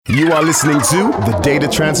You are listening to the Data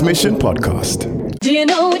Transmission Podcast. Do you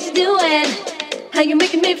know what you're doing? How you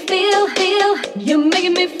making me feel? You're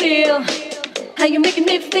making me feel. How you making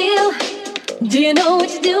me feel? Do you know what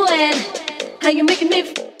you're doing? How you making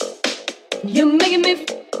me? You're making me.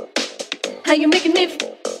 How you making me?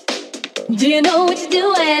 Do you know what you're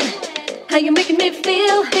doing? How you making me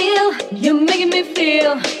feel? You're making me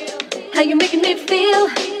feel. How you making me feel?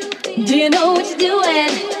 Do you know what you're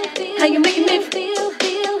doing? How you making me feel?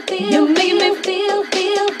 You're making me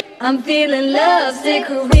feel. I'm feeling love, sick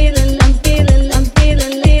of feeling. I'm feeling love,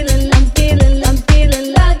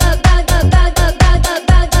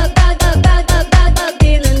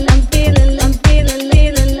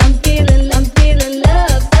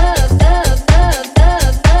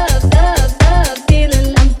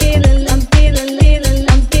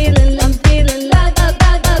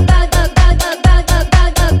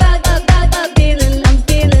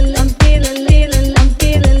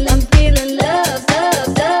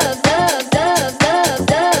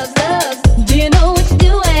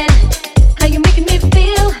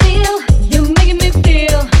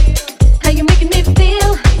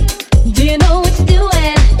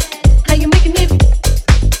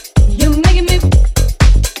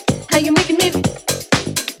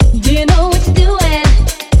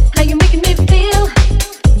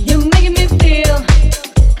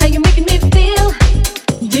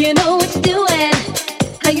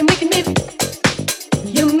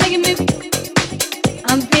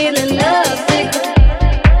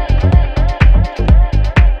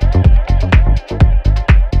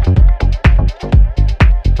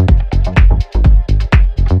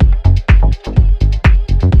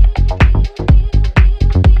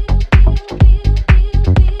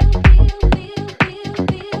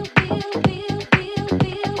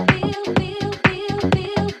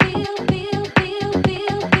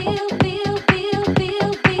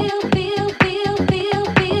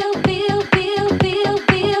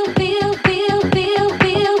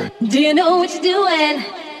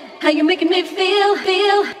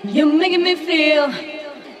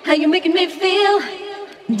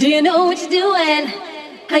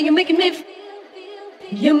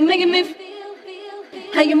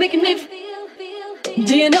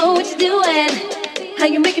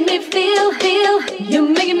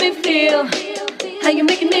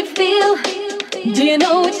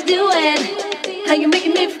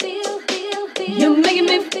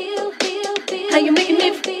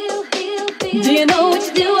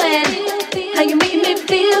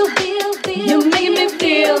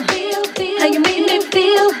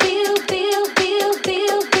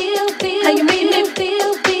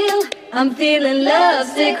 I'm feeling love,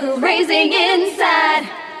 sick, crazy inside.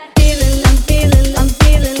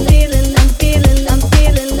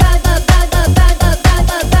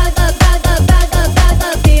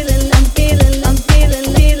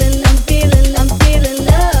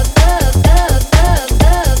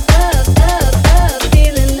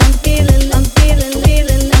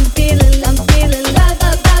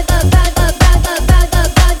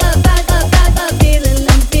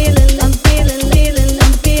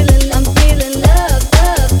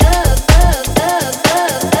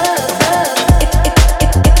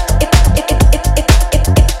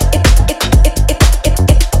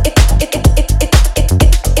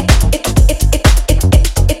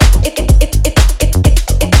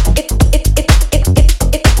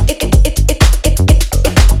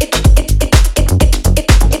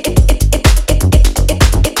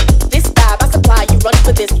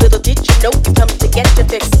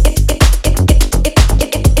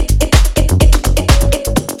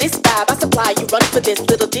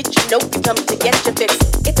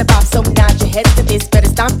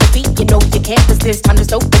 Time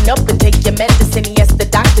to open up and take your medicine. Yes, the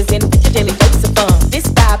doctor's in with your daily dose of fun. This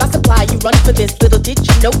vibe I supply, you run for this. Little did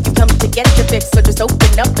you know you come to get your fix. So just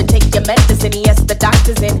open up and take your medicine. Yes, the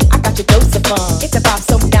doctor's in. I got your dose of fun. It's a vibe,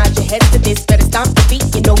 so nod your head to this. Better stomp your feet,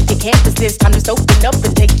 you know you can't resist. Time to open up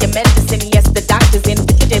and take your medicine. Yes, the doctor's in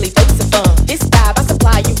with your daily dose of fun. This vibe I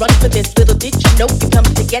supply, you run for this. Little did you know you come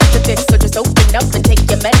to get your fix. So just open up and take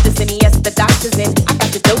your medicine. Yes, the doctor's in. I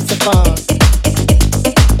got your dose of fun.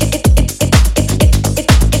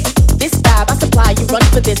 You run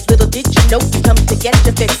for this, little did you know you come to get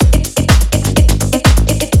your fix.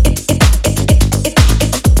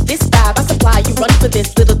 This vibe I supply, you run for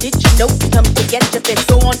this, little did you know you come to get your fix.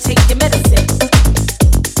 Go on, take your medicine.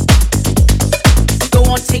 Go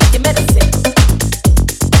on, take your medicine.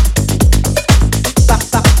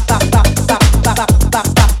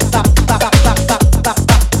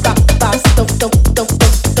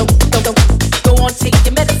 Go on, take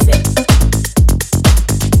your medicine.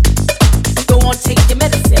 Go on, take your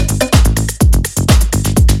medicine.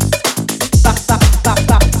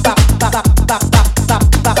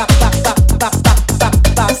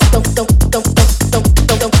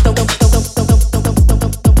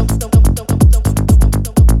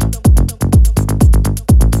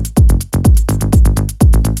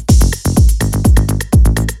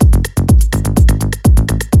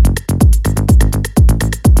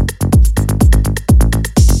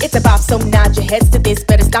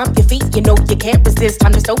 stomp your feet. You know you can't resist.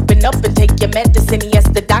 Time to just open up and take your medicine. Yes,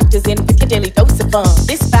 the doctor's in with your daily dose of fun.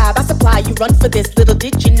 This vibe I supply, you run for this. Little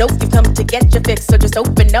did you know you've come to get your fix. So just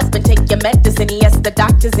open up and take your medicine. Yes, the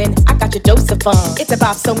doctor's in. I got your dose of fun. It's a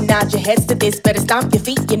bop, so nod your heads to this. Better stomp your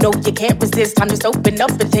feet. You know you can't resist. Time to just open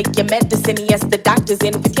up and take your medicine. Yes, the doctor's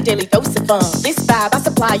in with your daily dose of fun. This vibe I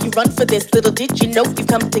supply, you run for this. Little did you know you've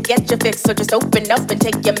come to get your fix. So just open up and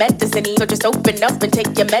take your medicine. So just open up and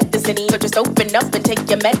take your medicine. So just open up and take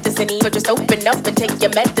your medicine. So just open up and take your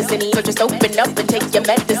medicine. So just open up and take your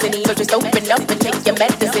medicine. So just open up and take your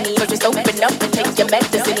medicine. So just open up and take your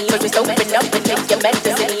medicine. So just open up and take your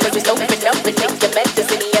medicine. So just open up and take your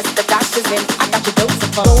medicine. Yes, the doctor's in. I got your dose of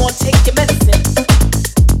fun. Go on, take your medicine.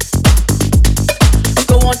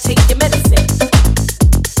 Go on, take your medicine.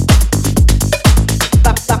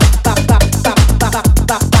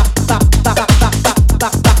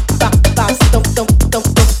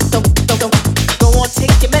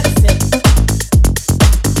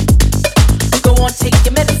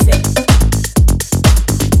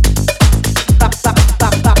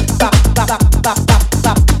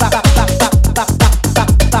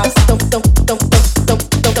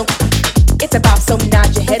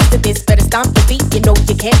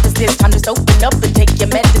 Can't resist, time to just open up and take your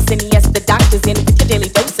medicine. Yes, the doctor's in with your daily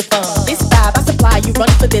dose of fun. This vibe I supply, you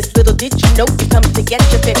run for this. Little did you know you come to get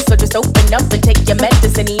your fix. So just open up and take your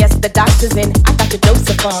medicine. Yes, the doctor's in. I got your dose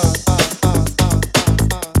of fun.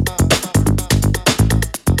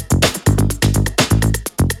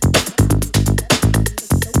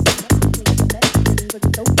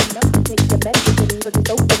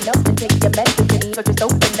 Just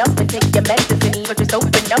open up and take your medicine. Just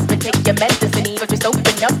open up and take your medicine. Just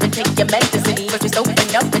open up and take your medicine. Just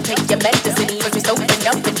open up and take your medicine. Just open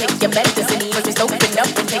up and take your medicine. Just open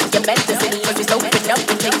up and take your medicine. Just open up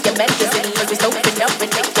and take your medicine. Just open up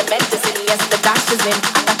and take your medicine. Yes, the doctor's in.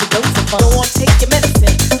 I got your dose of fun. Go on, take your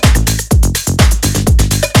medicine.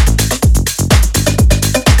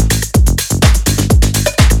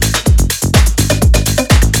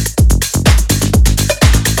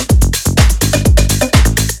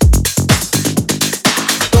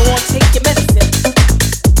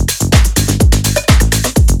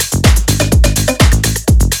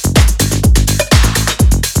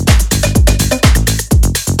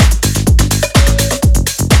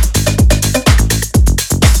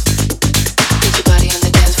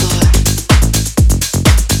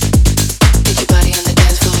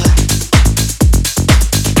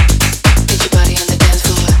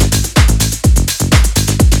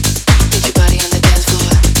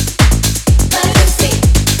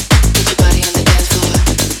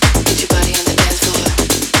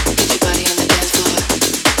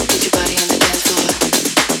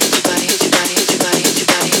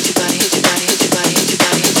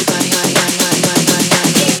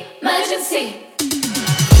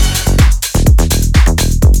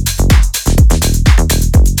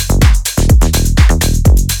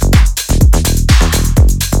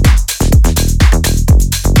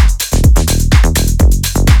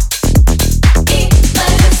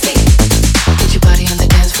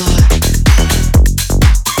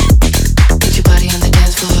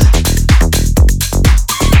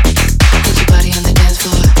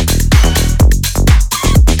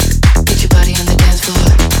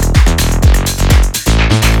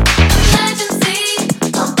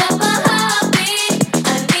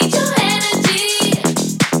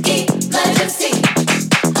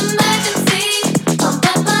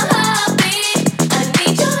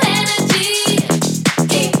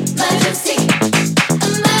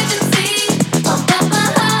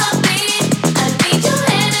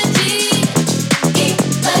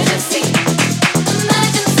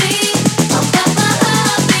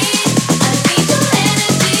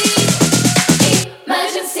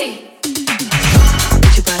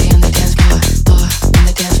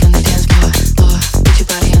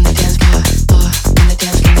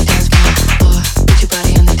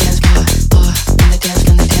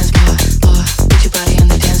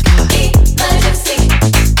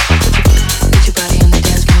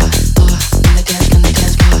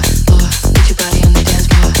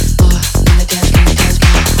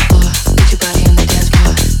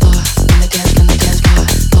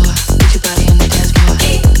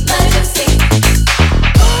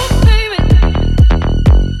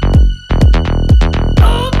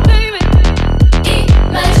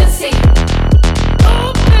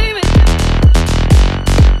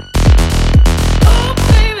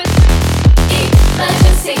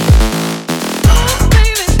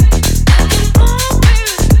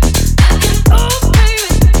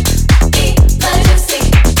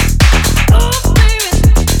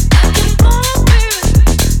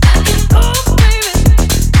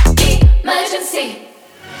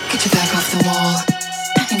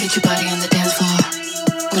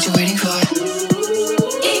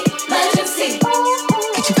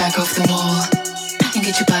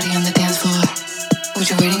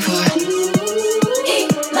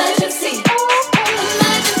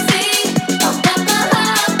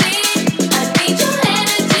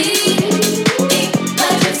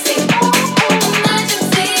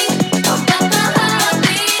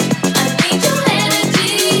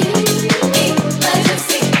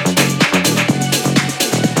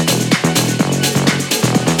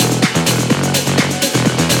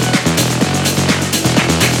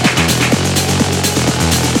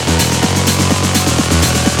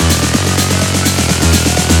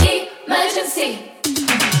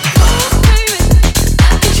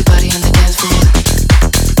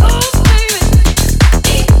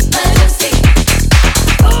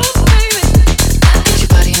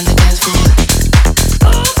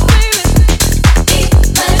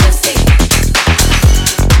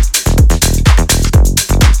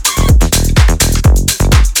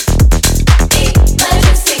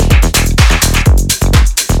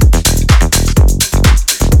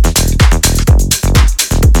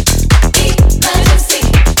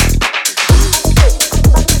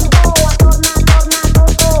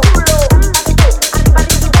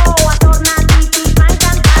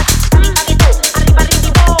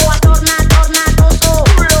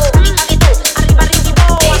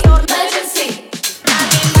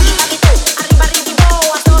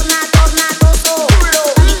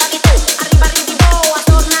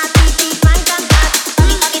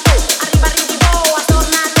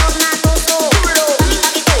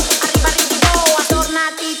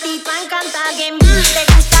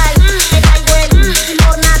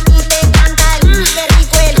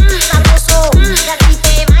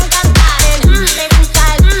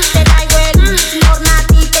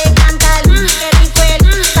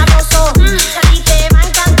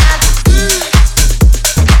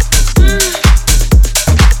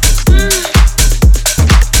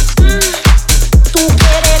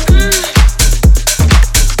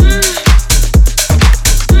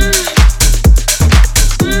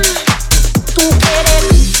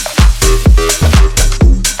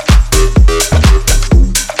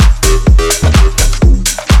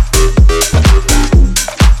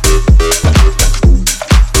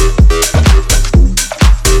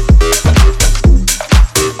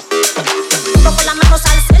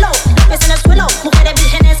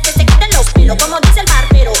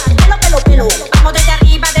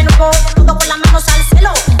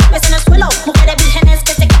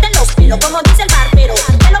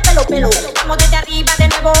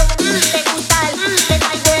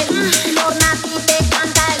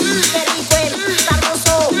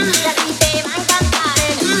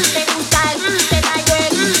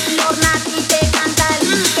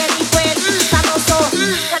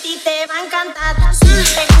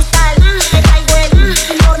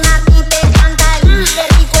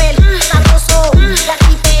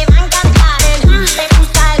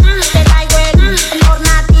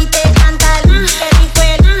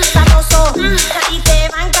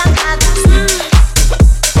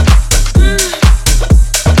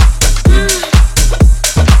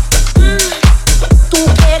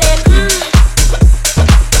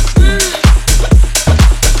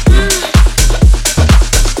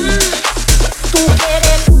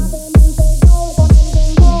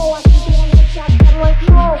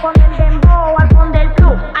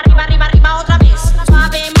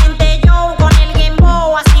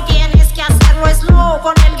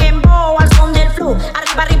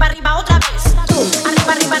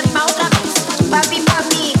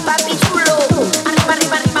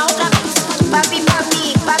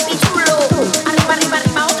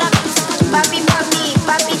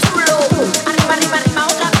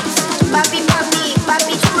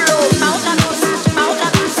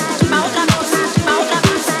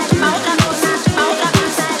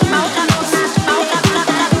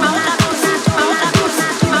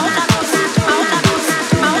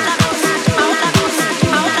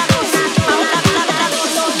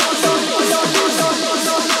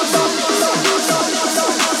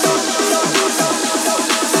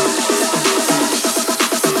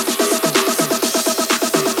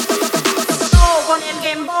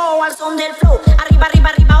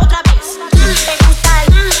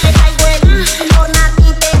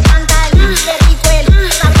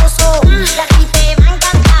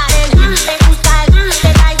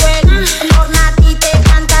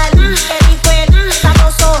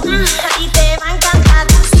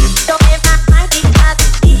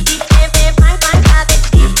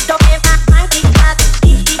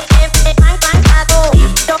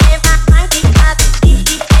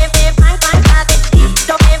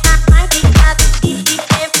 Don't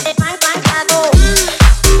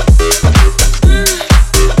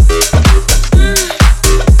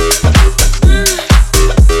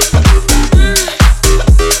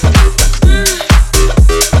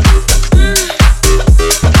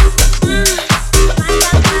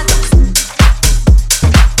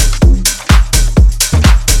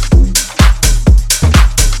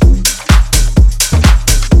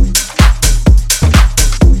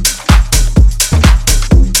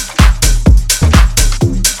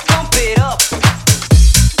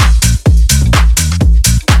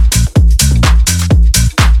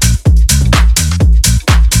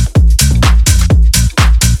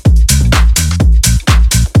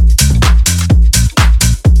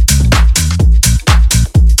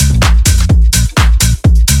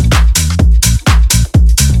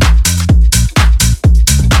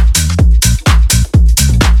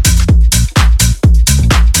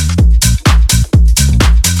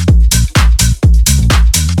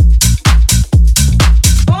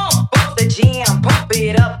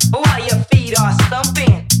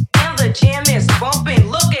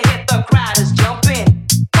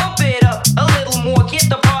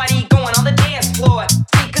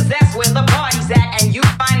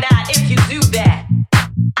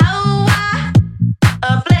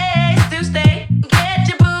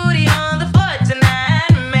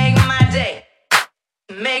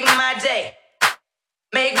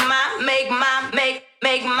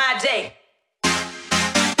make my day.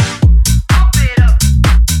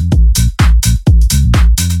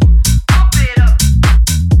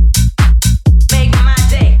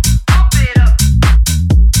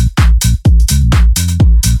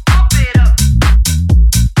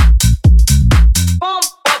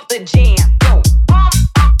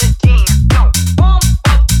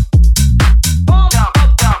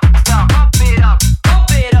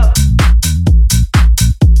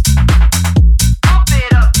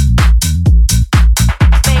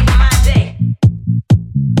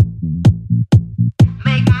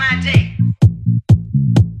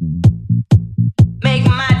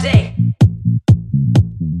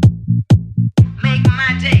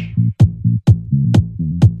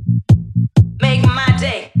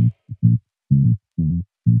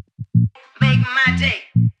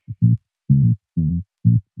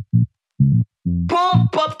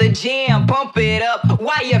 Jam, pump it up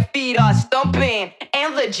while your feet are stumping.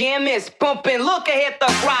 And the jam is pumping. Look ahead, the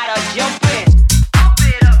crowd are jumping. Pump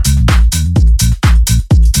it up.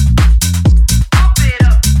 Pump it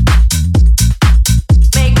up.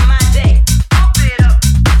 Make my day. Pump it up.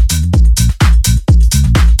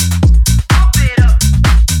 Pump it up.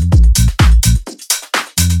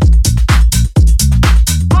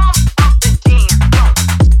 Pump up the jam.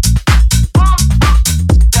 Pump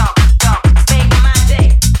up, dump. Make my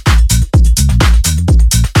day.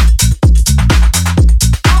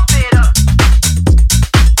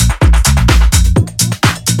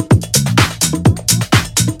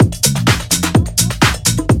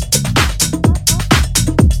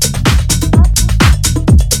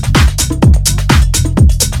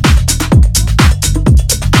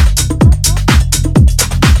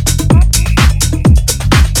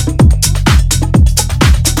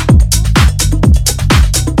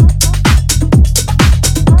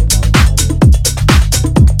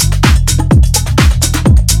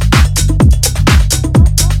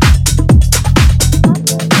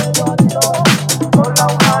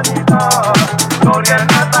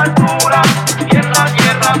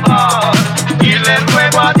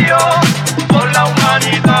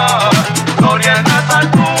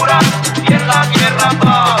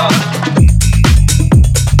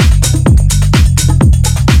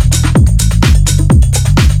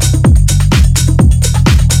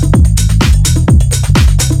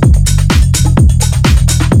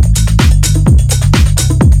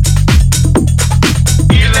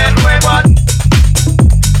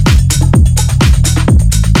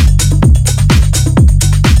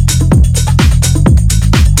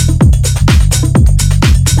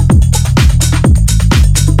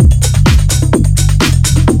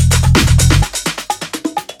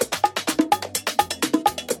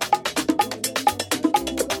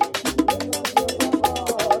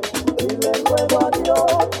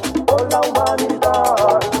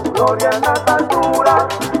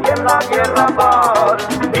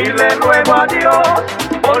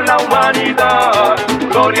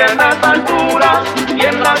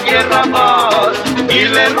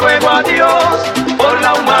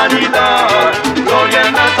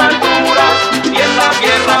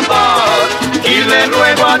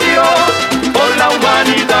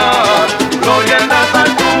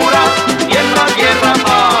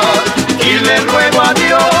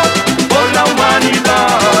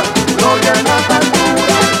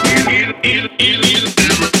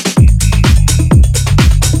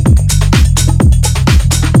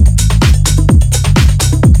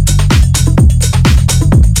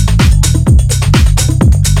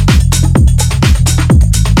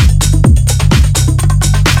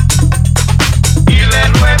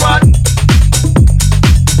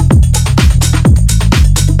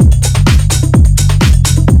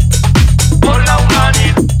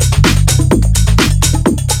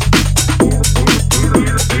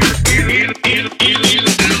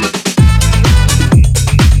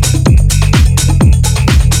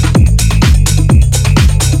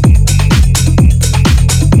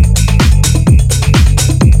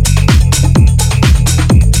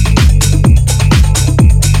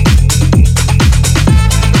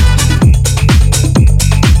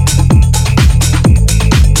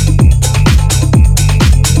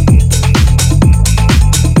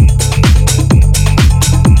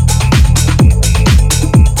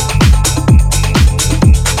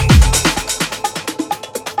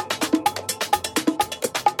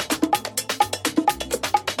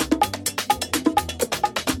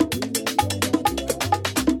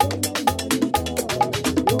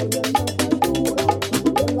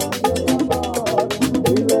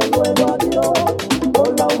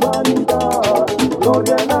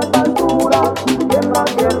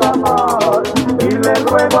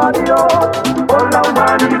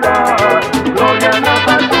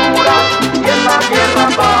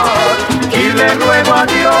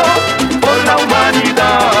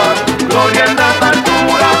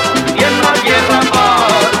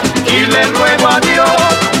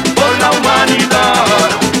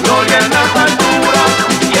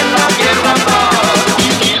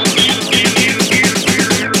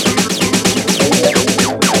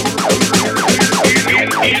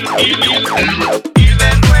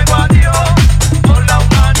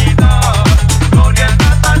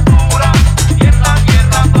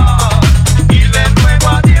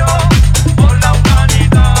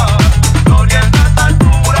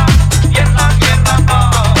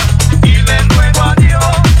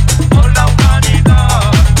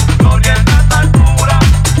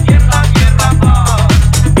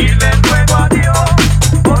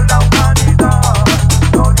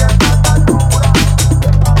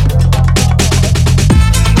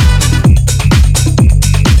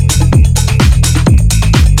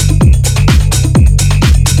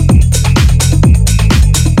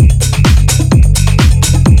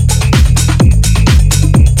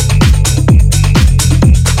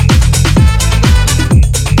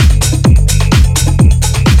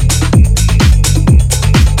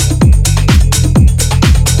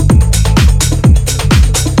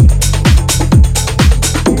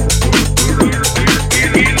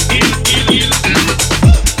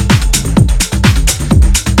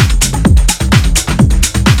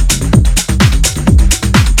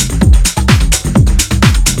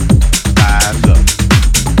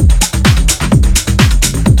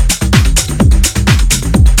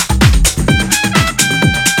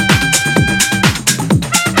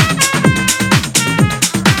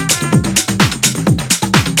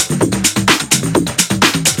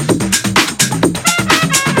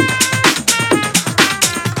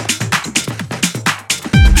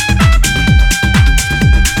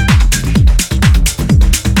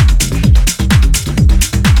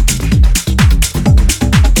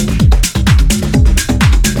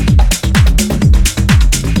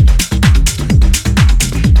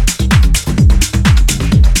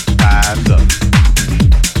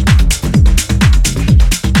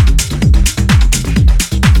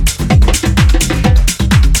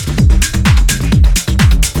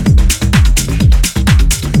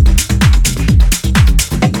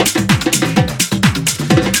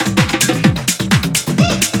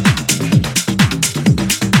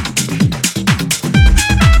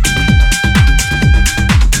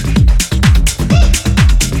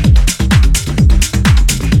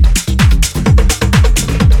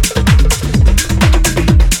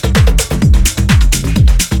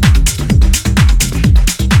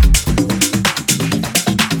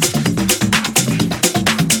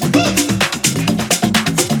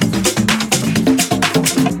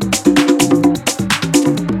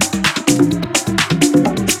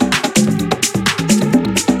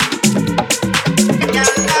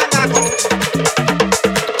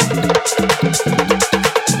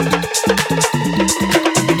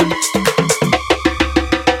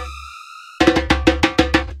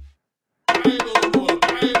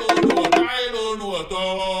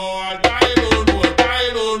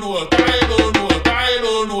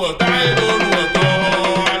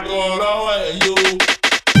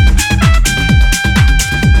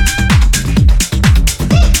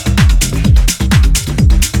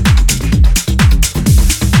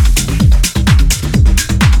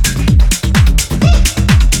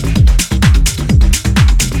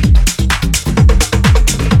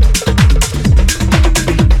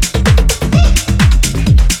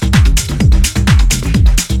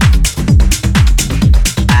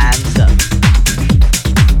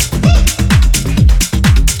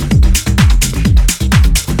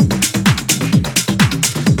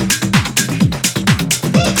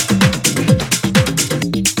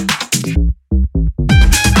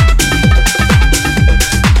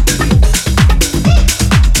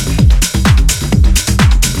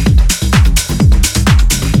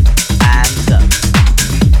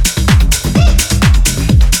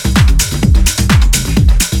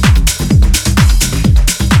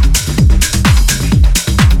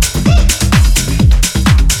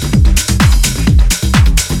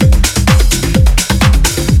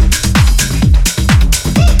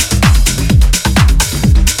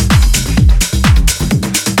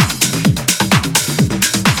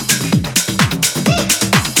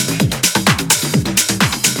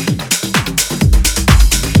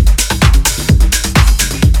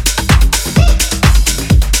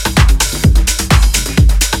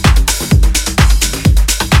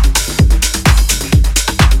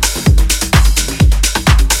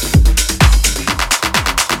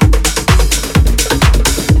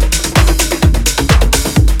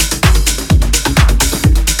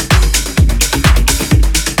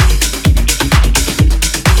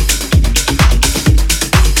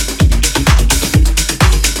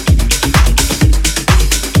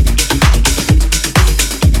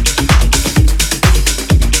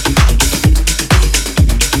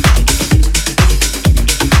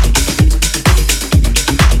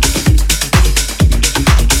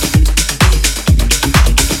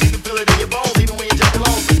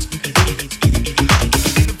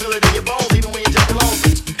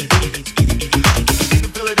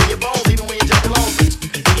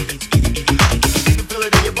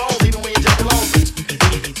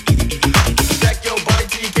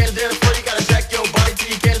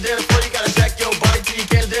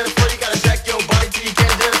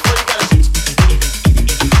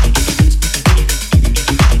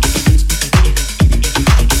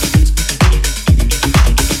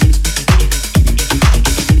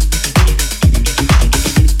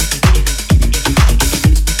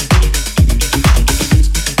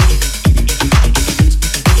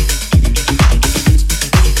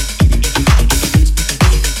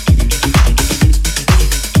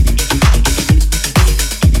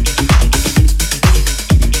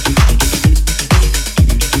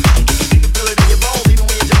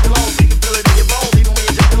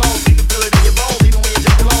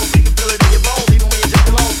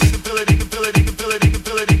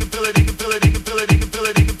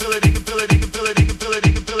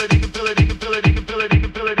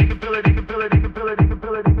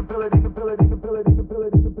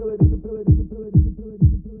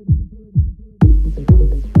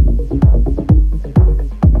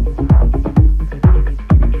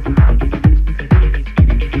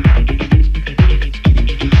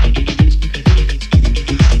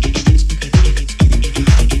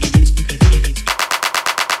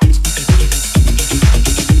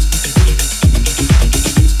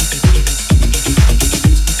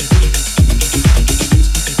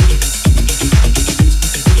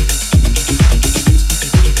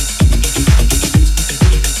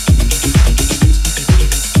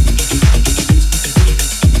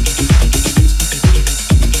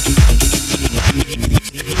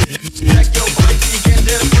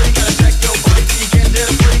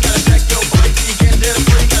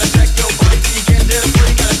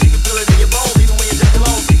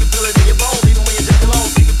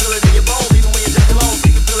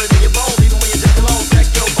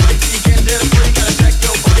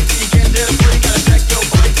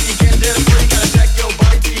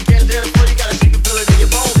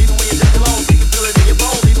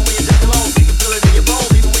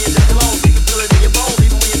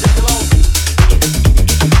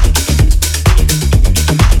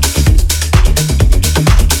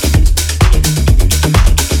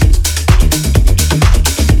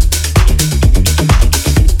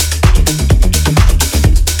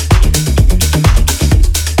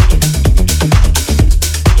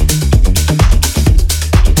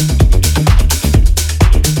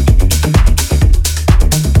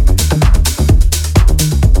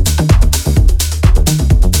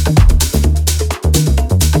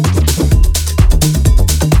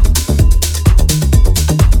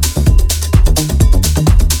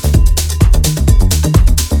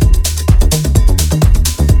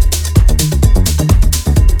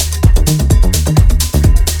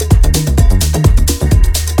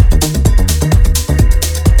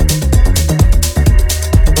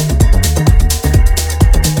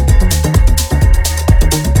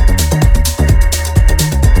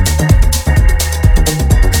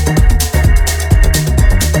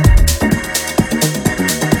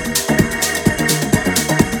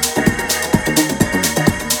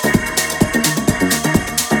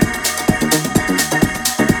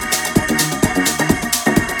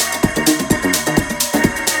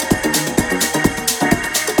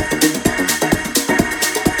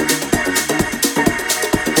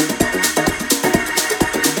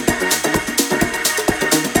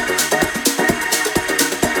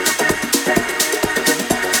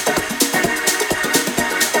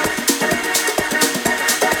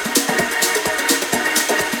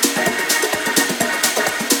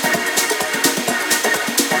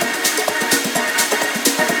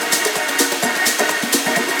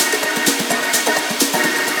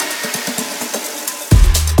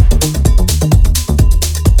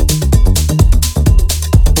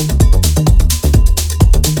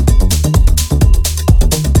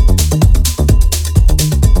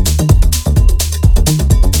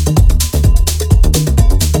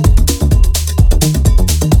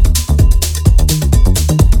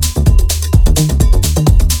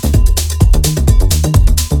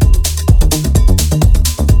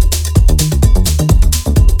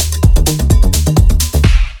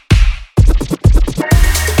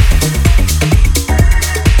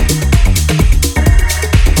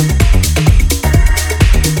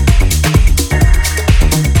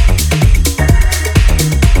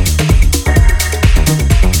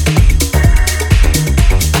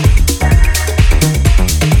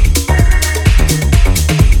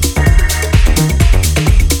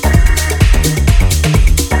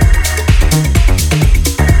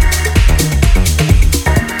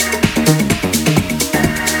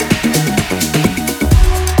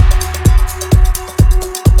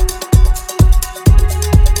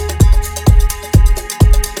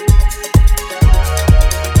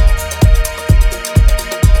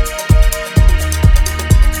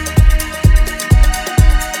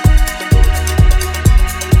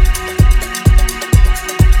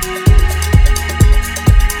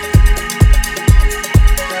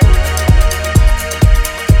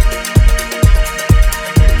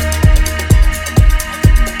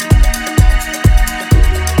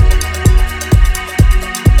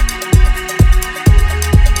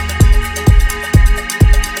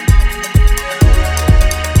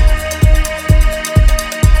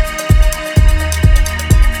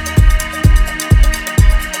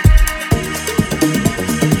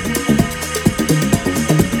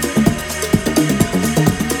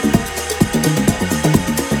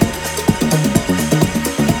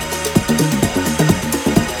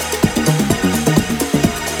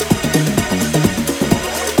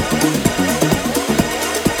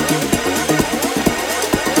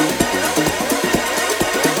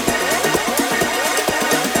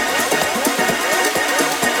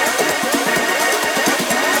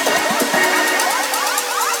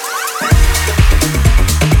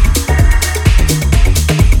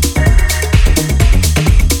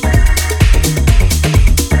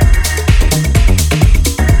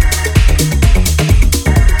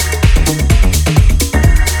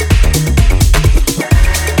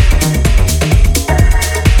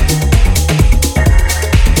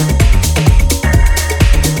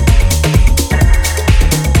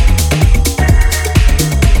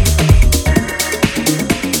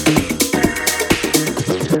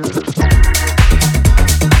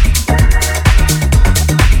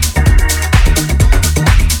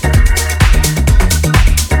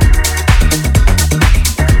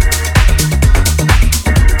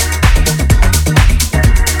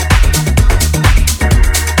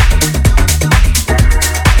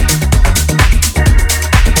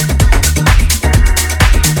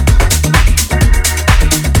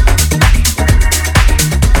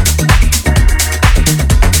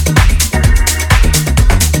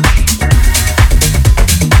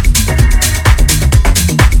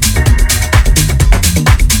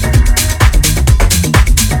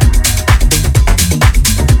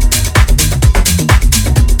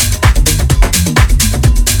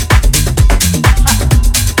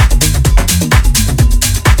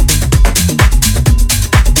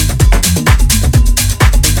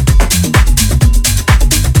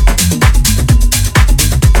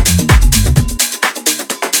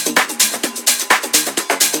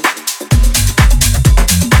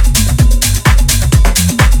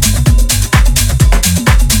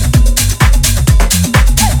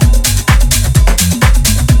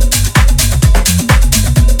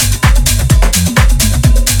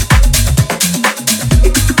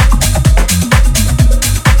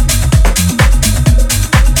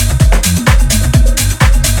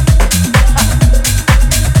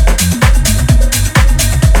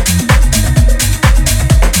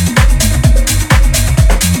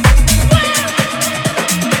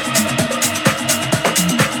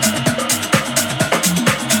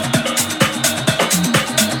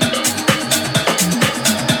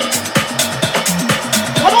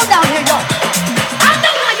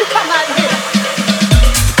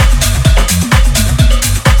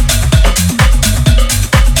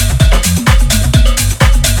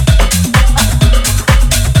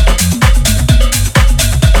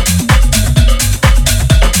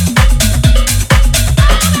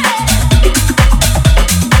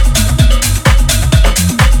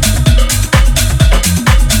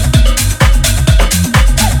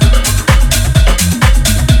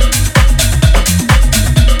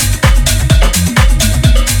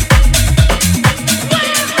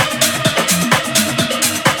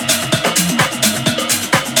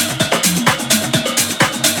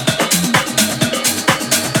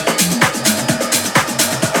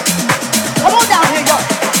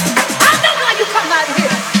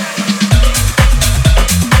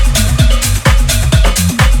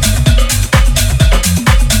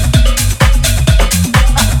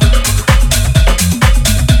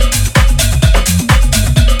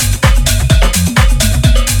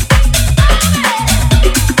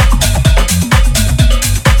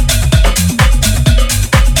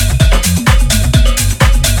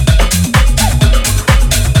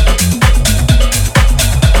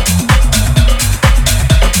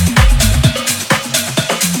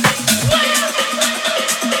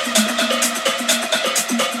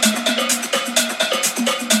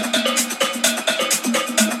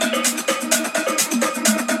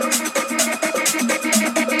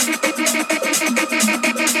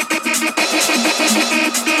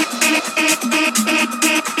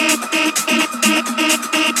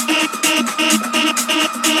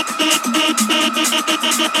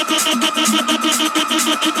 So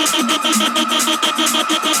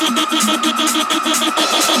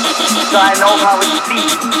I know how it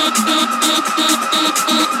feels.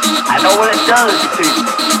 I know what it does to you.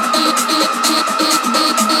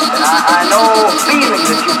 And I know a feeling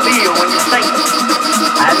that you feel when you sing.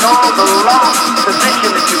 I know the lost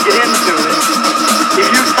position that you get into.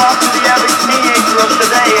 If you talk to the average teenager of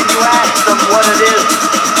today and you ask them what it is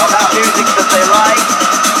about music that they like,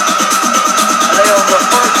 the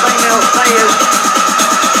first thing they'll say is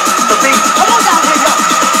the beat. Come on down here, y'all.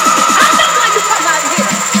 I just like to come out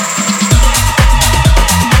here.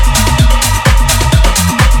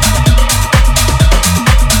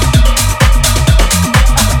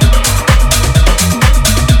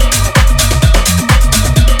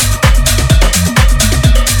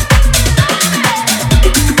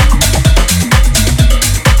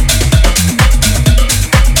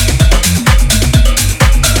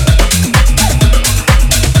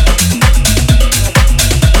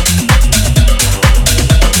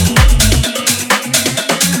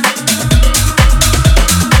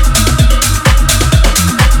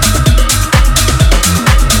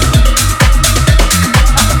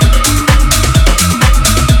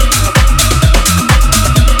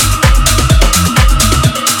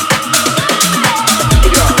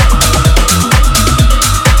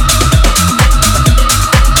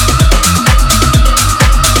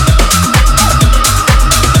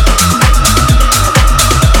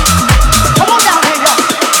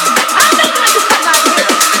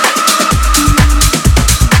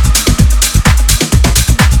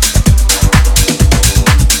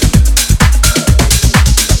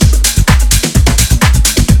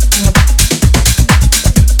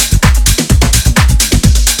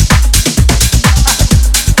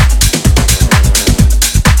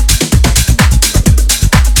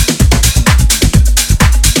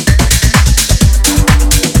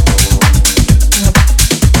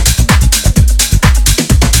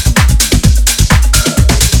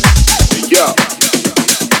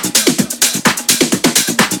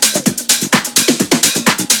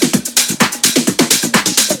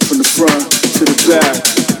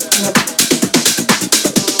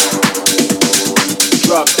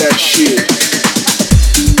 Drop that shit.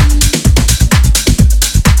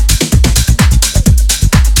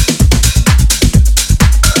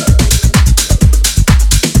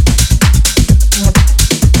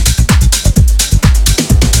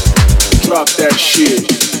 Drop that shit.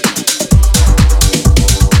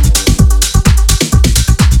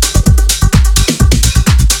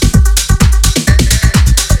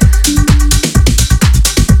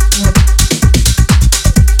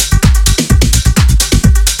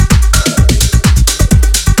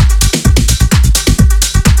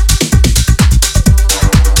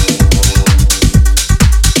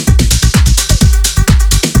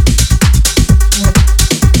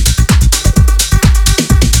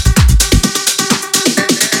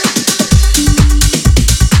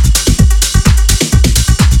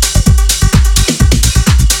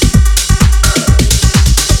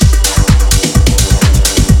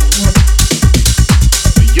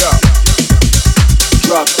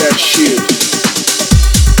 Drop that shit.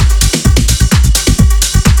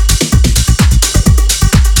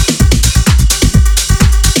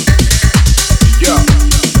 Yeah.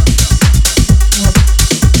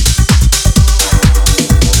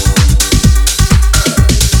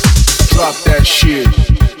 Drop that shit.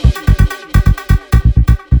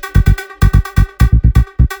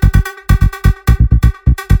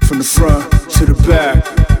 From the front to the back.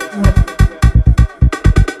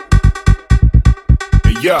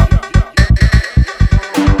 Yeah.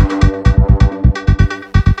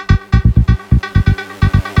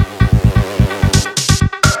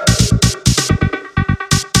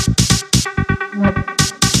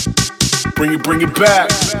 Bring it back.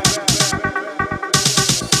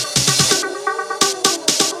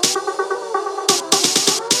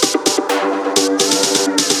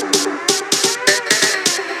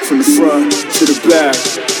 From the front to the back.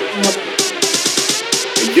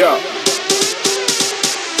 Yeah.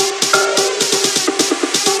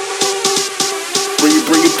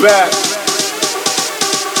 Bring it back.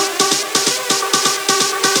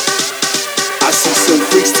 I see some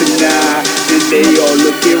freaks tonight, and they all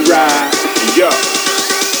looking right. Yeah,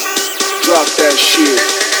 drop that shit.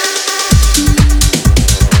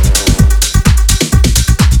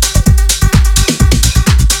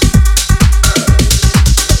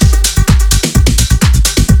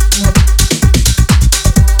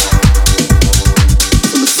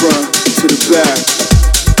 From the front to the back.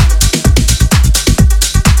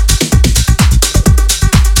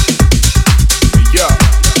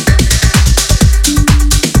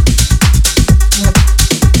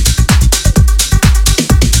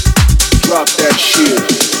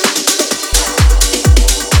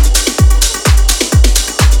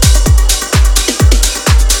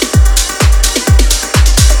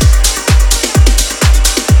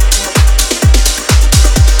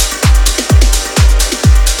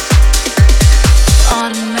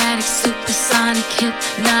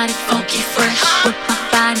 funky fresh. With my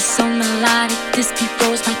body so melodic, this beat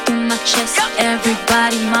goes right through my chest.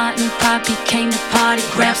 Everybody, Martin, Poppy came to party.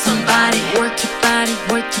 Grab somebody, work your body,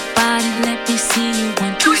 let me see you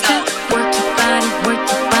one, two step. Work your body, work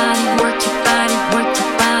your body, work your body, work your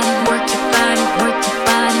body, work your body, work your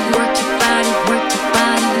body, work your body, work your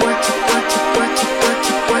body, work your work your work your work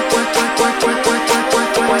your work work work work work work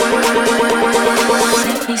work work work.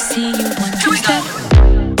 Let me see you one, two step.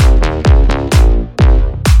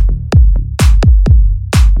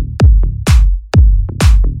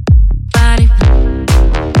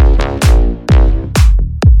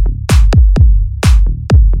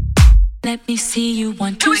 Let me see you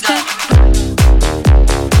one, two step.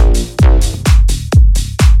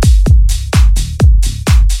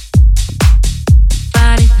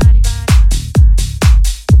 Body.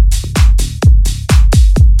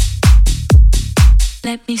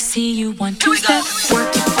 Let me see you one, two step.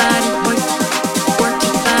 Work your body, work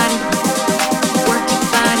your body, work your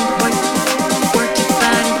body, work your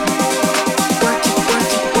body, work your work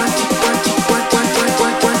your work your work your work work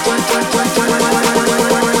work work work work.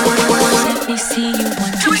 Let me see you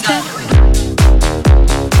one, two step.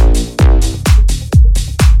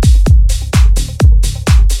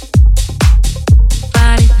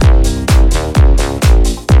 Body.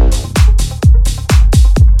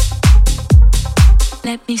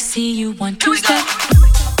 Let me see you one, two step.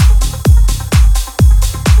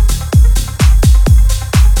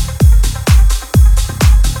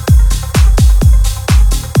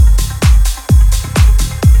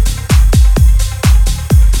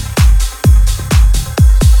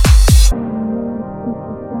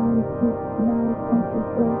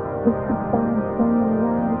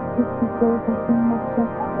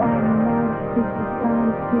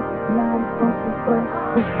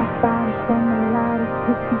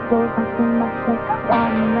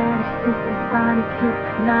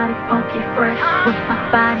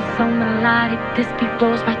 This beat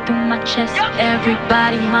rolls right through my chest.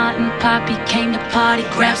 Everybody, Martin, Poppy came to party.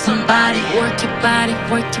 Grab somebody, work your body,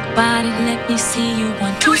 let me see you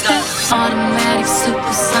one, two step. Automatic,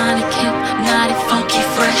 supersonic, hypnotic, funky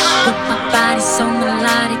fresh. With my body so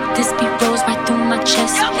melodic, this beat rolls right through my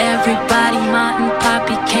chest. Everybody, Martin,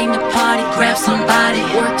 Poppy came to party. Grab somebody,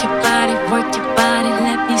 work your body,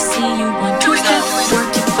 let me see you one, two step.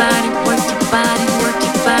 Work your body, work your body, work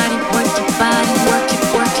your body, work your body, work your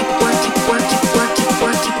work your work your work your work your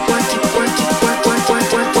work your work your work your work work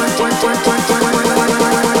work work work work work.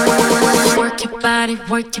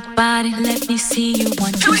 Work your body, let me see you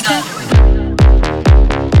one, two step.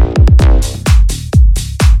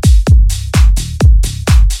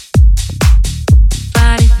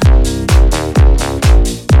 Body.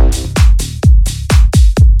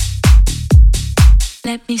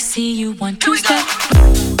 Let me see you one, two step.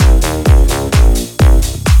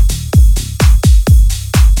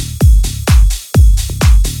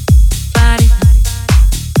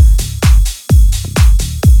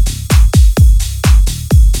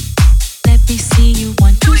 See you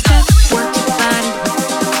one, two step.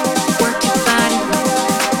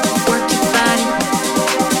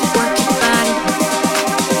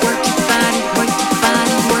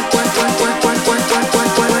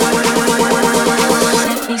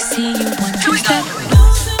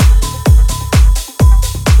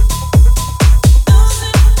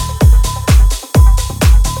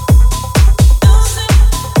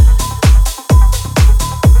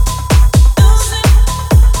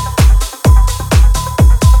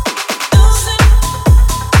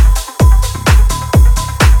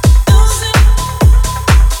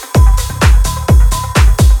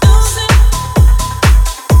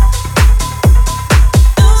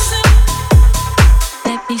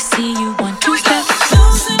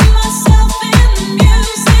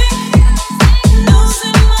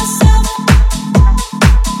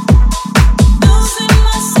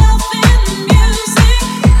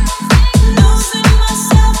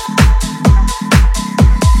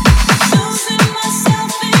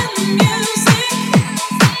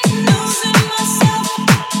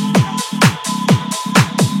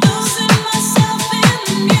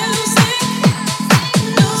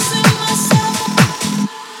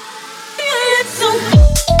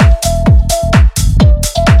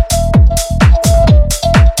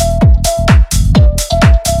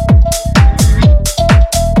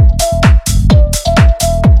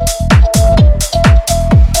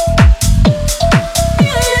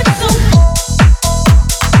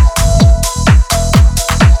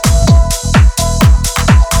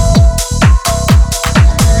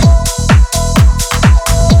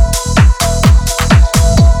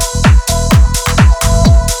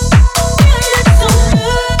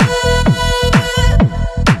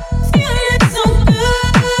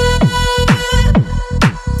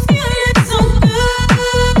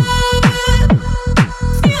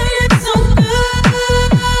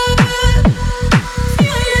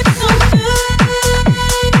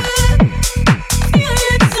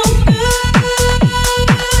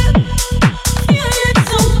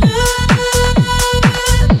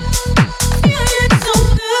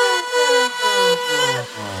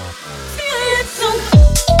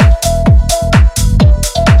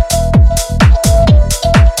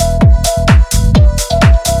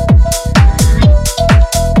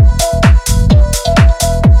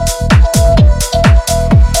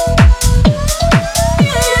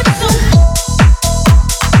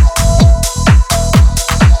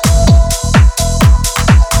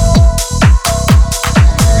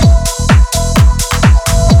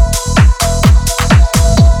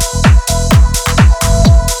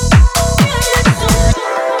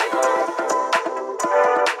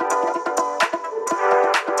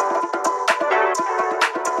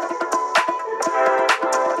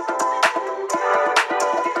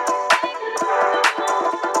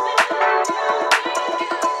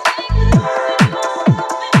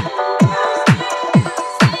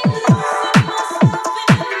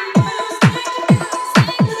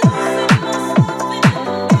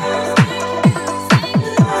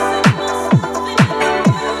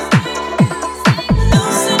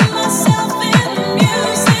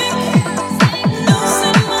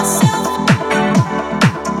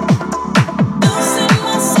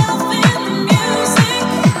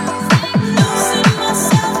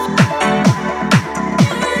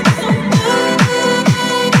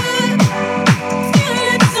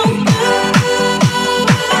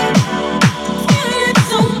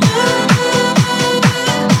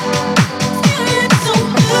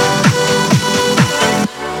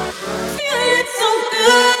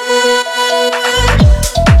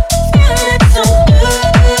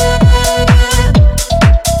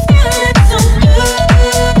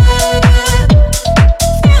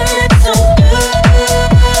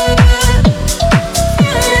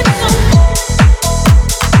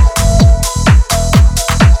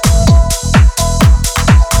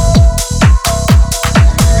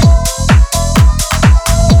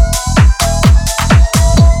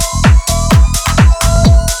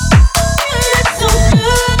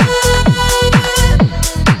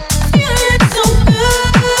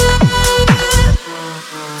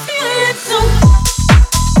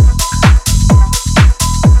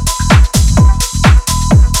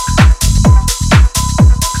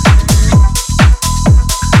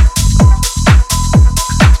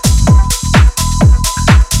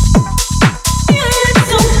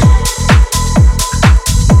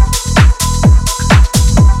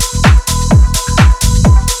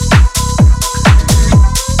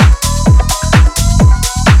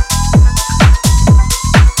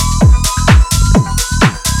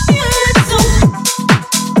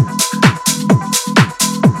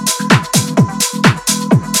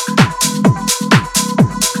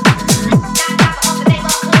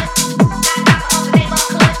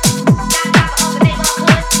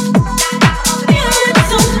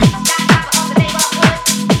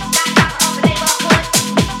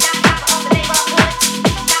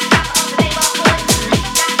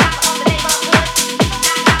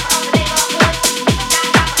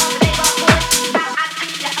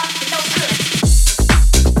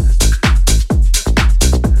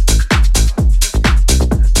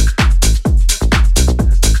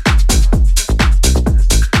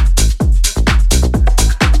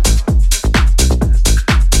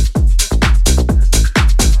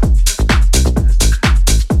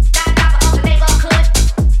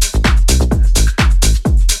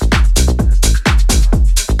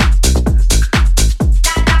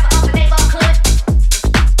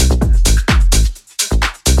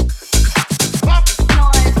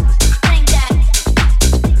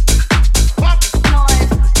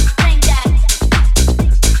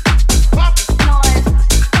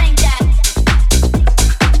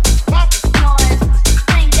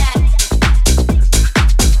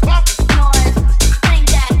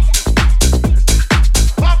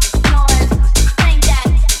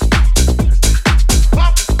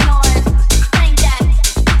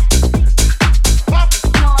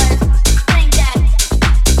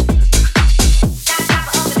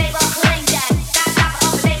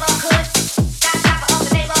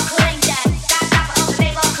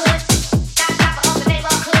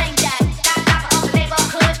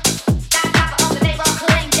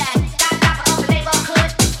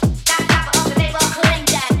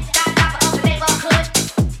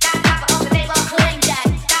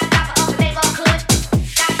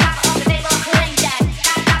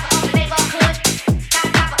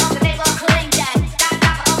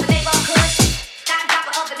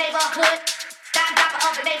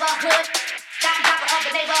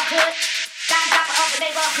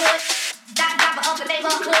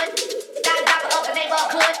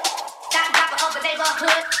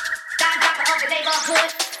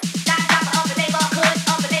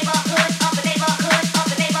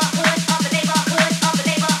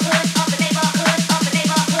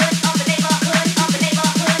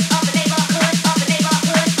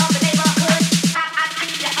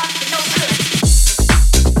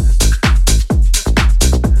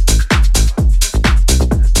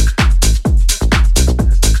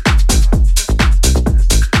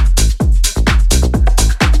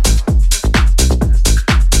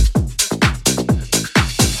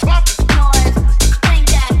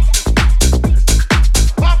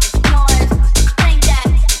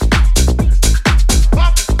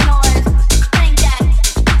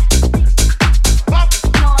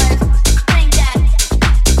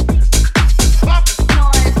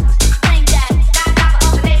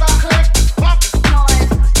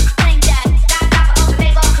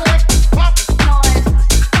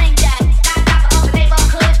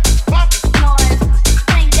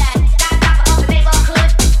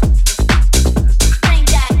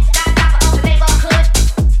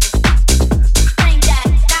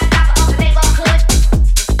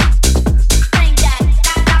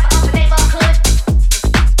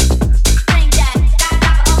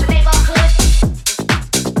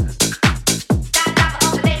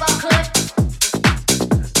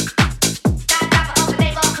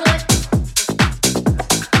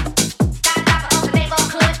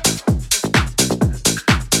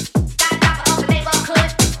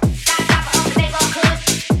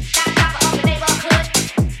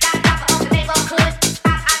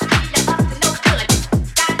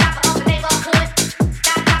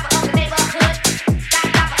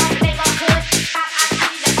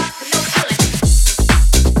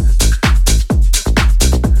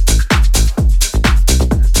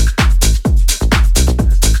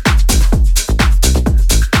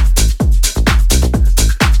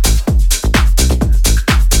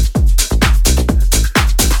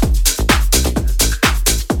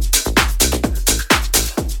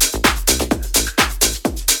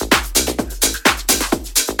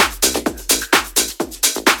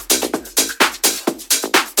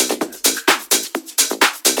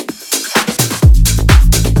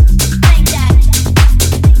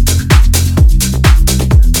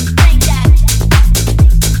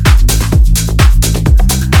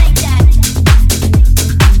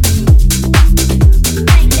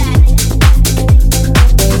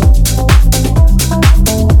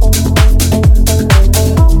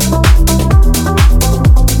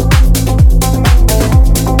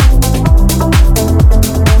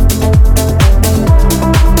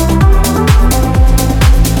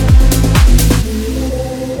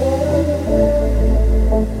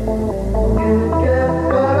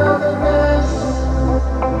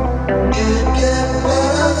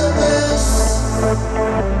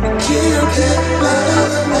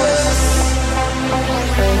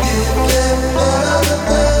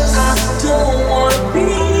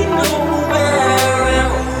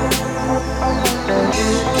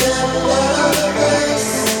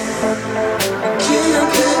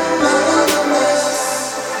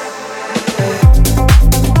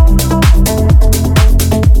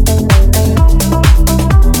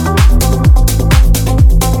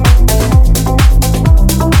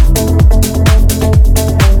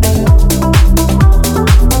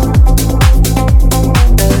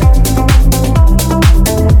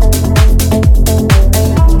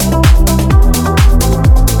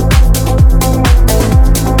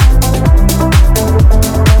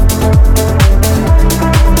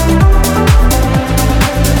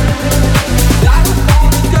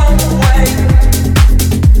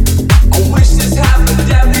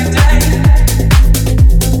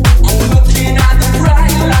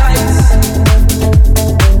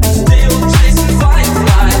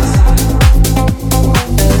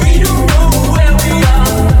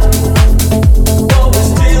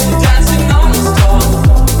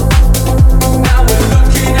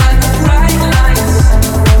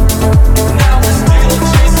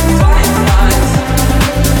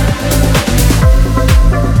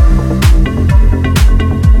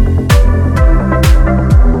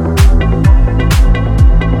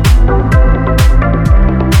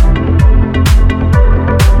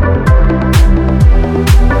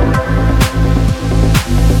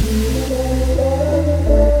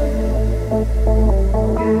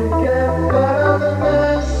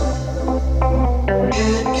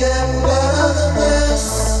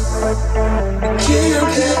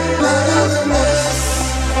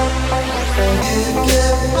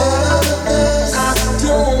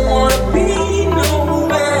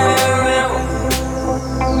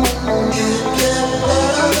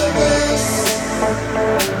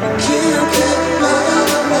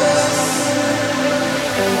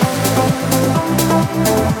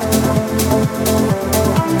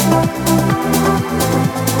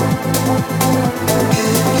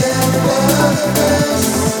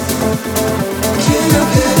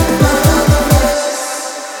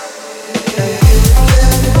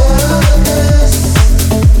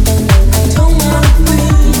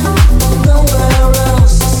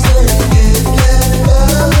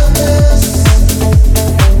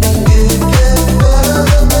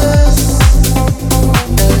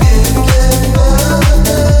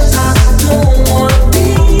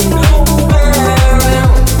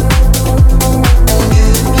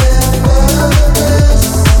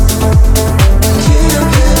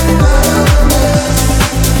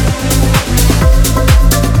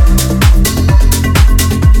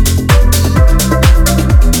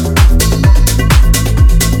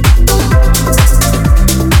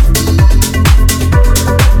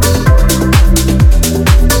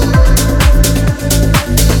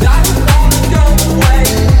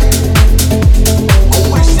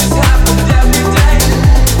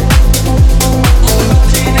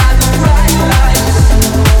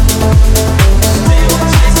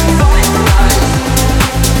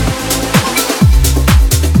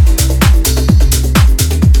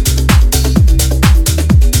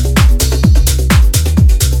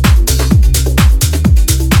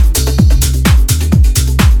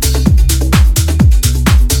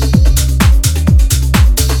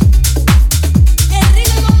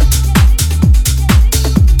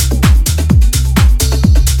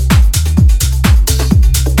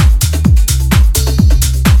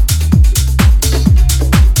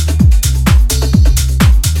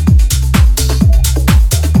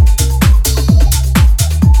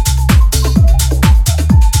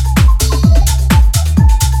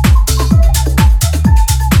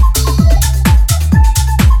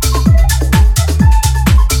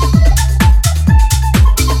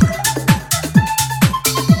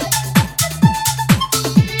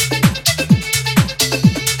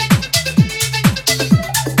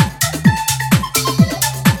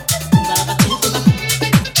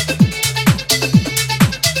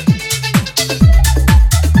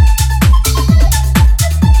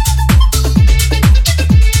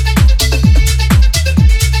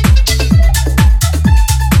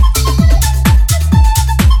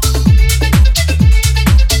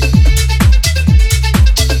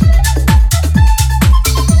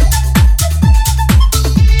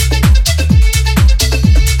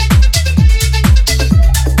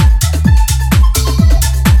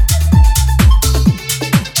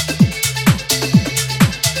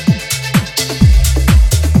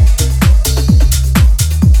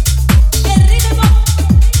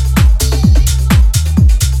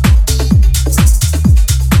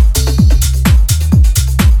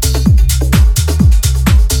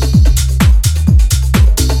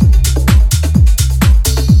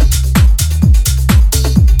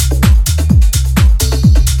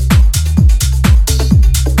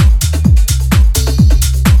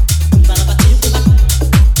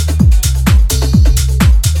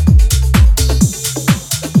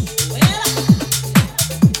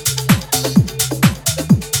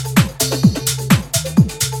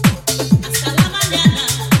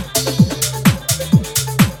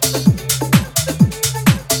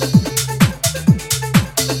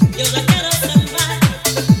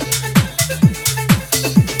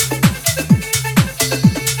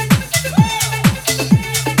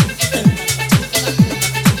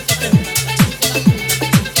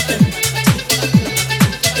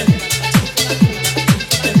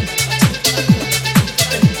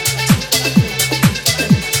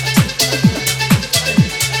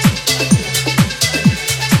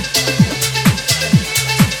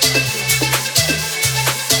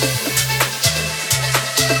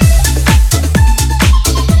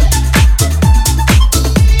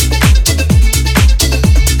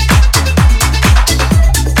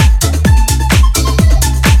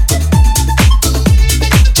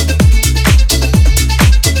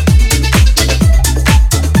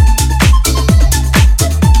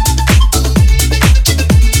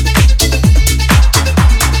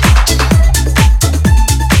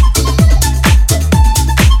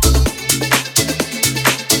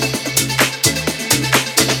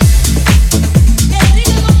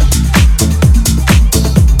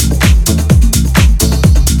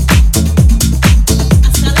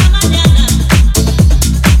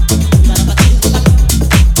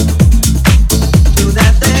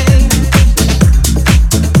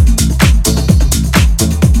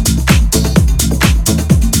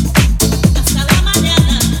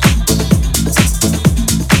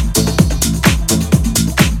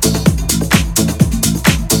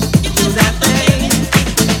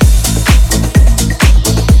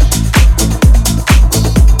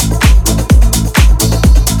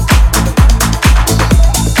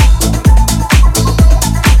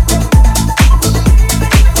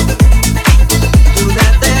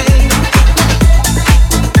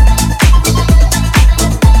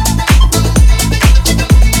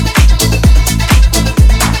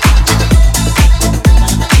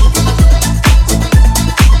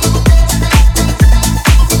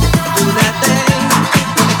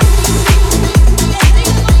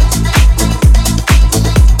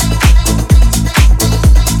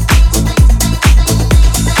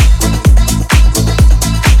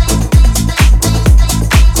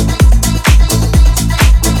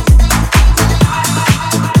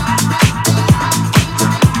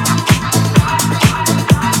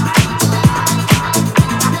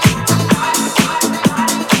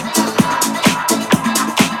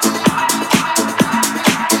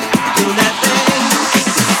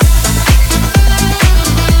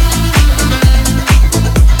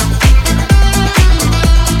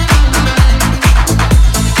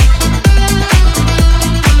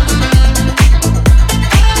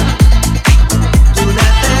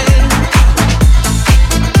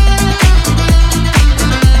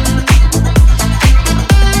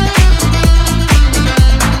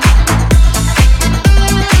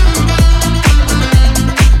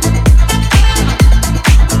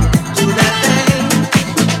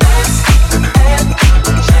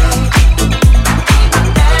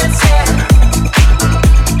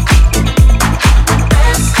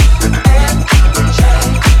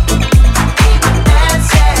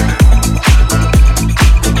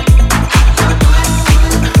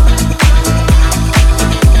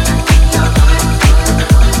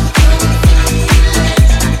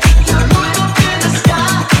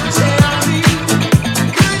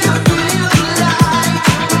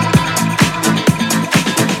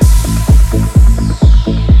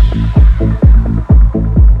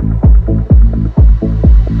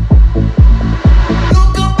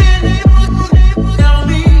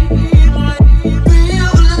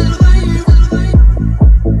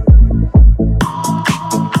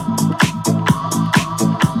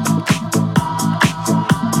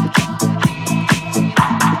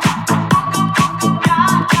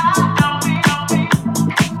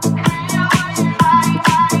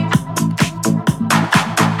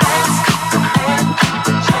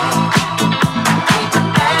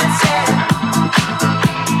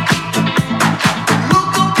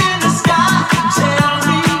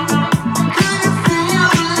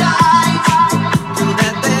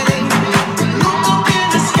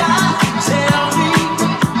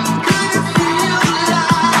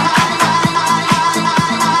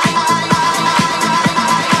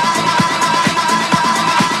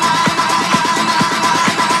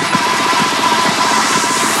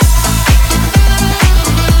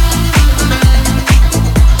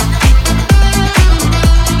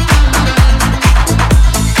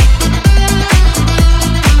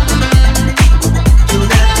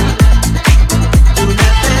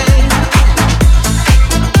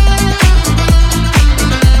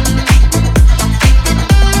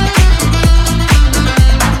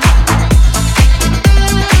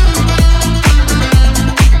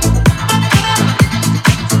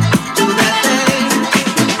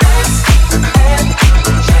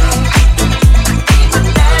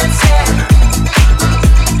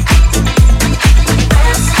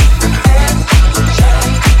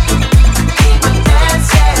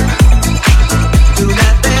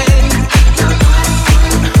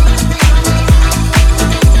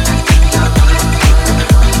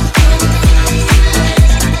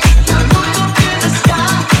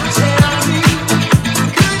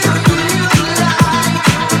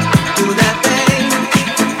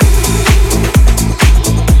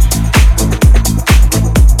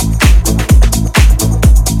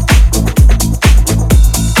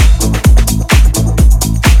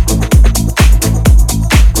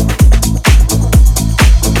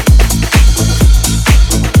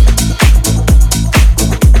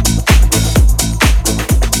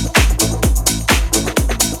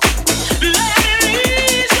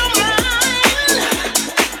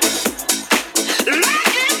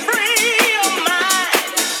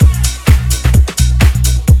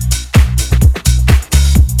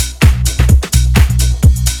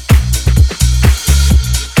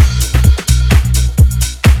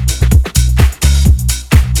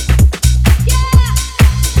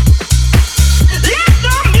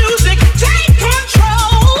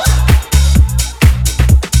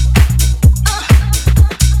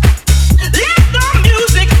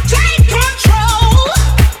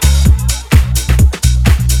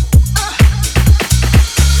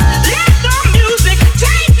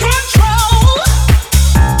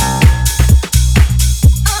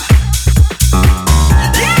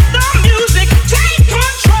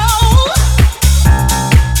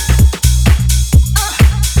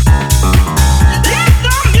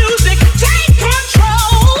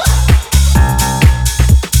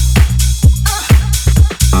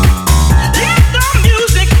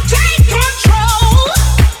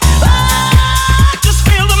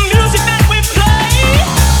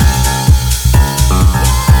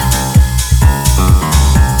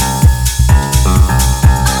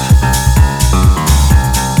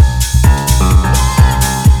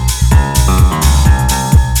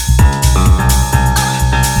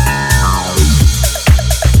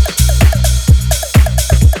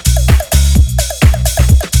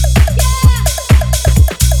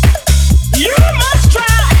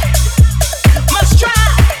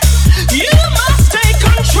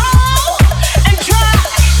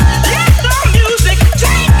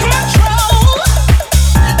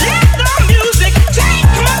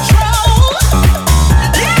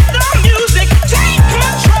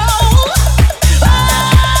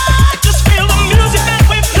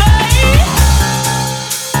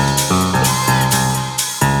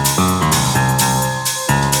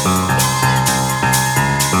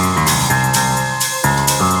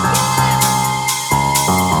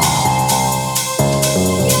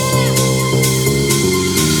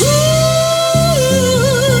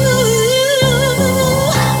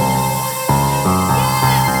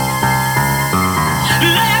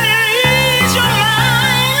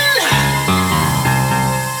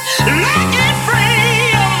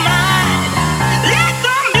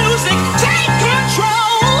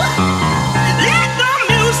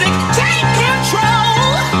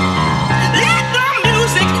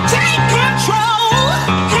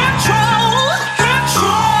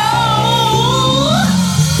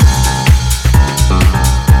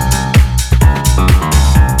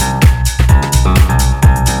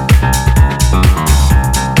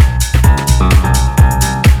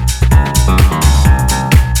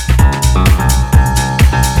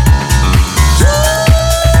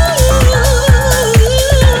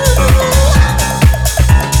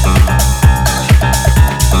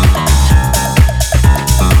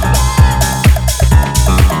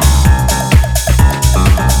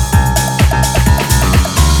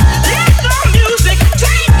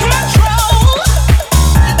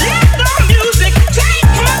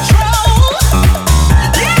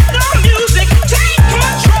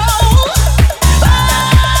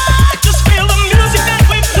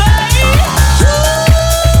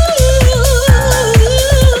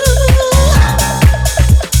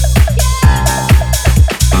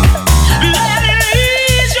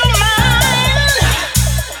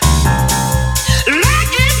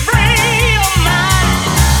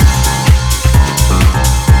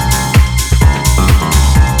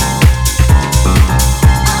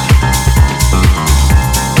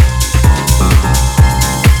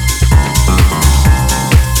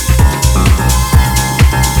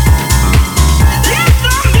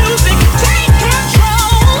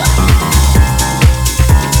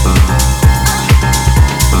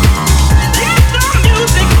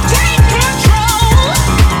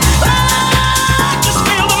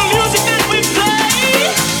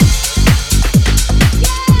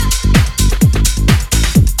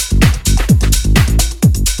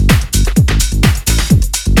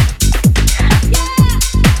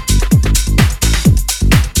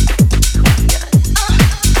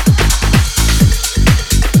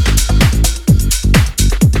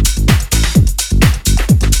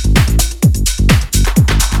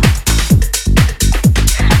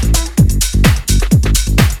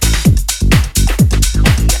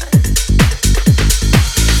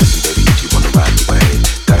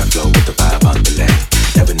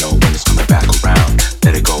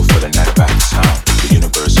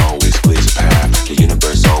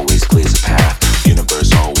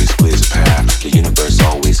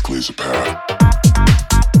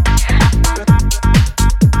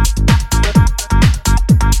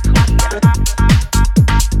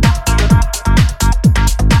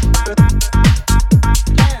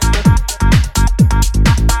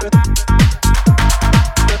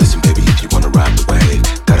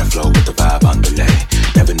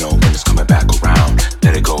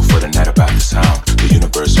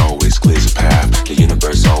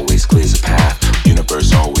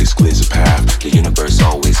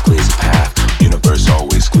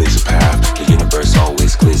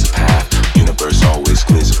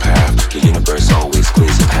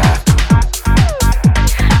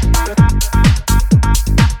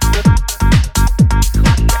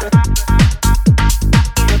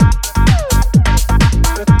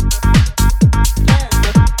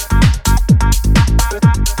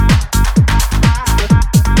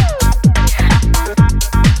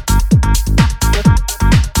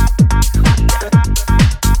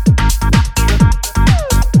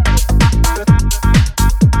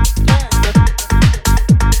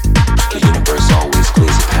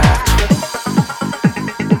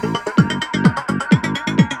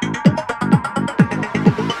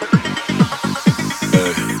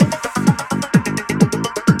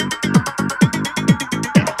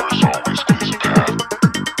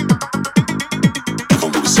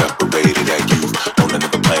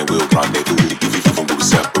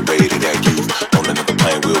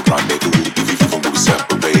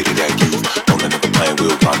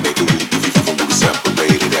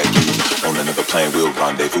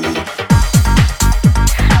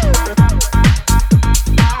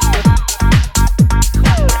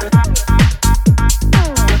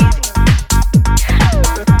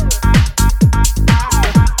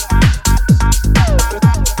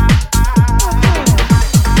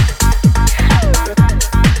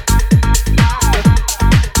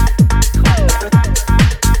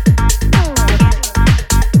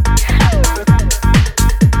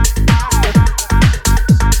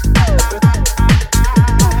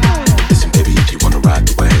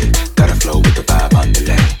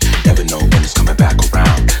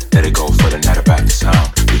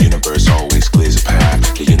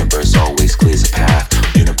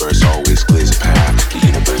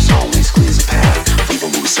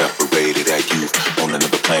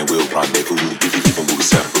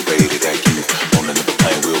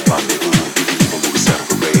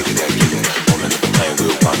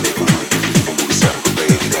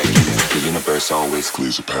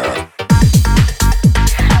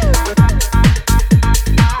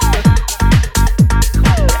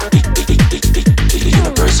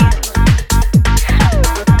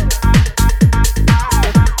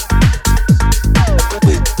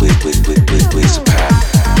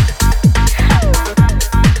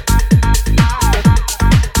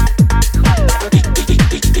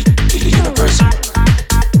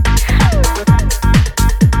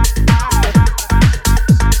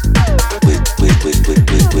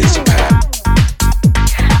 Please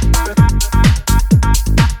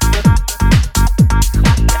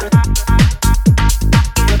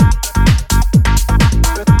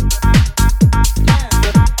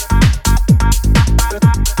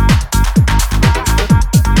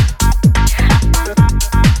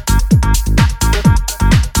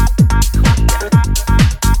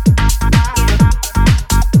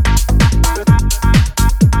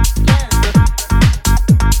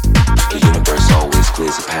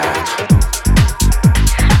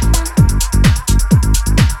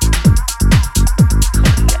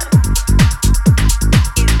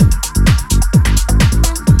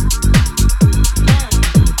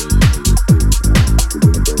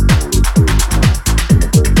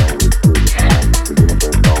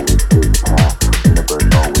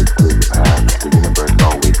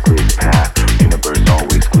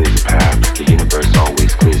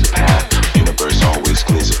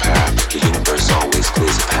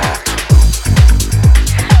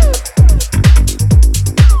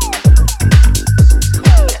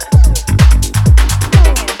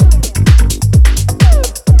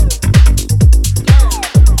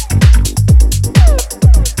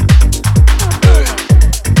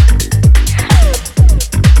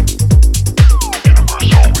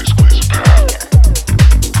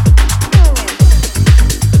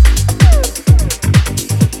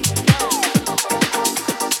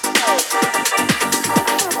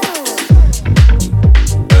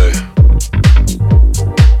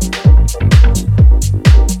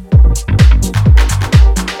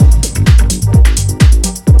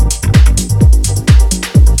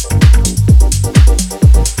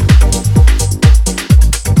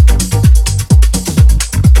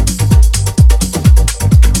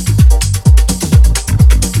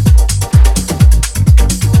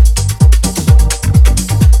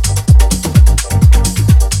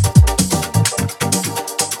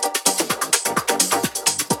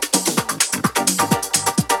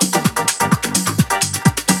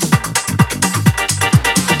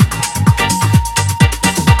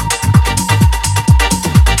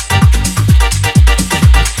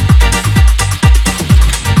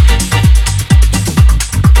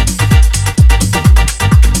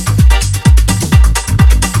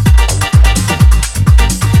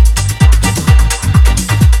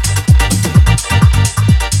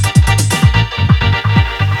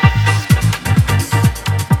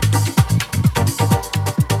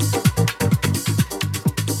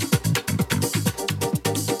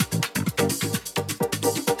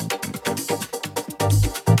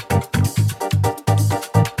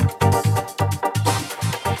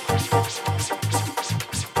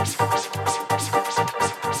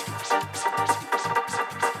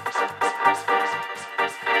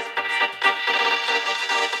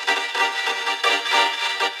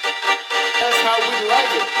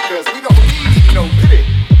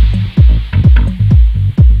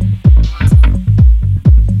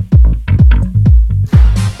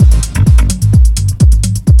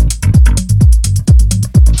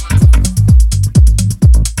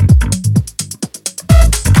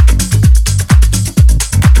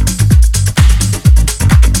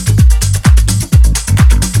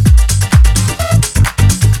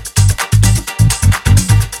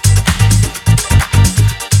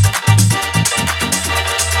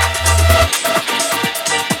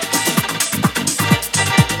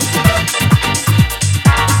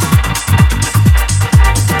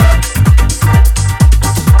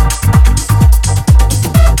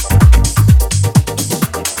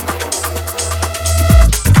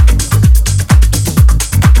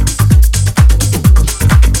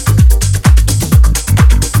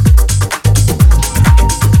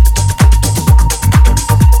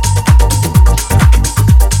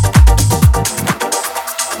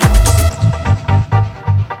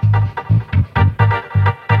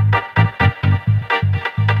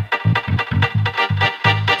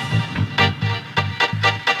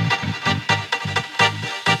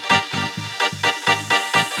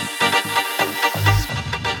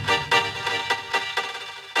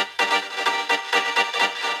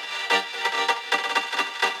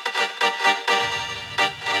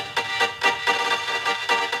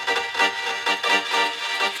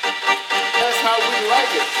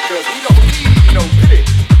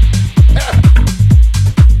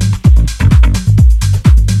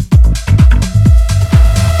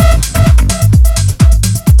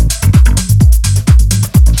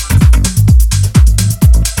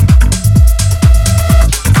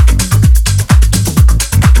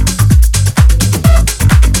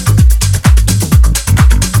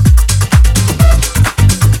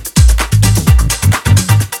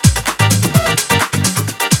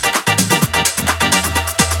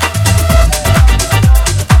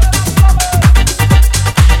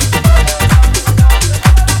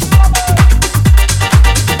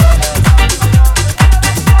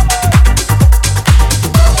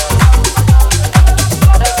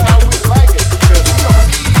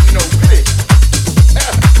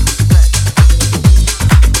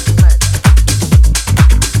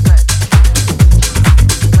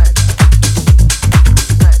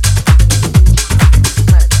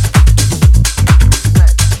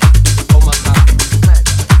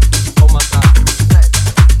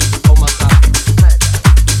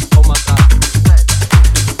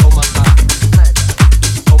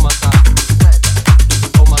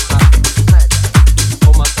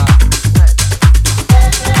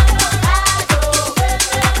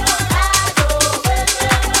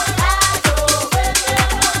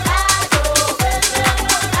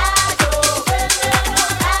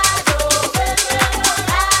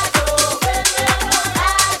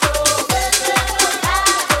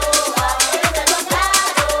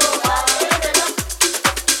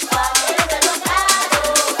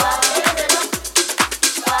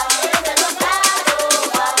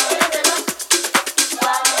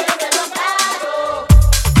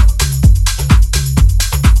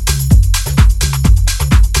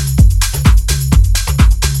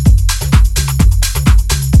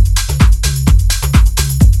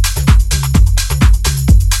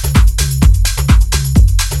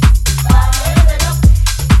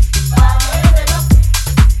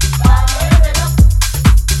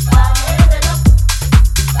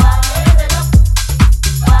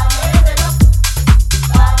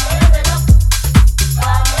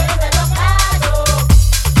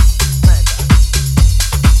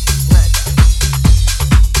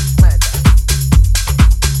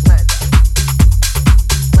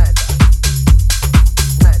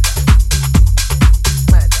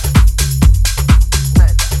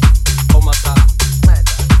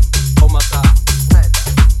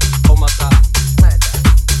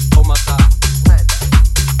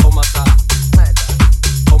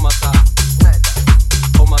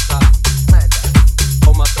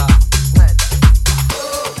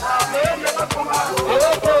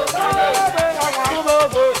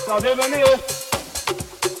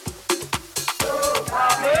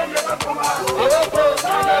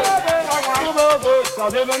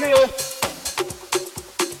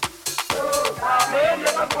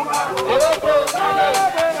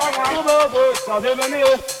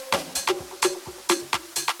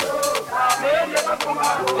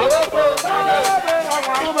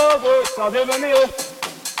Devenir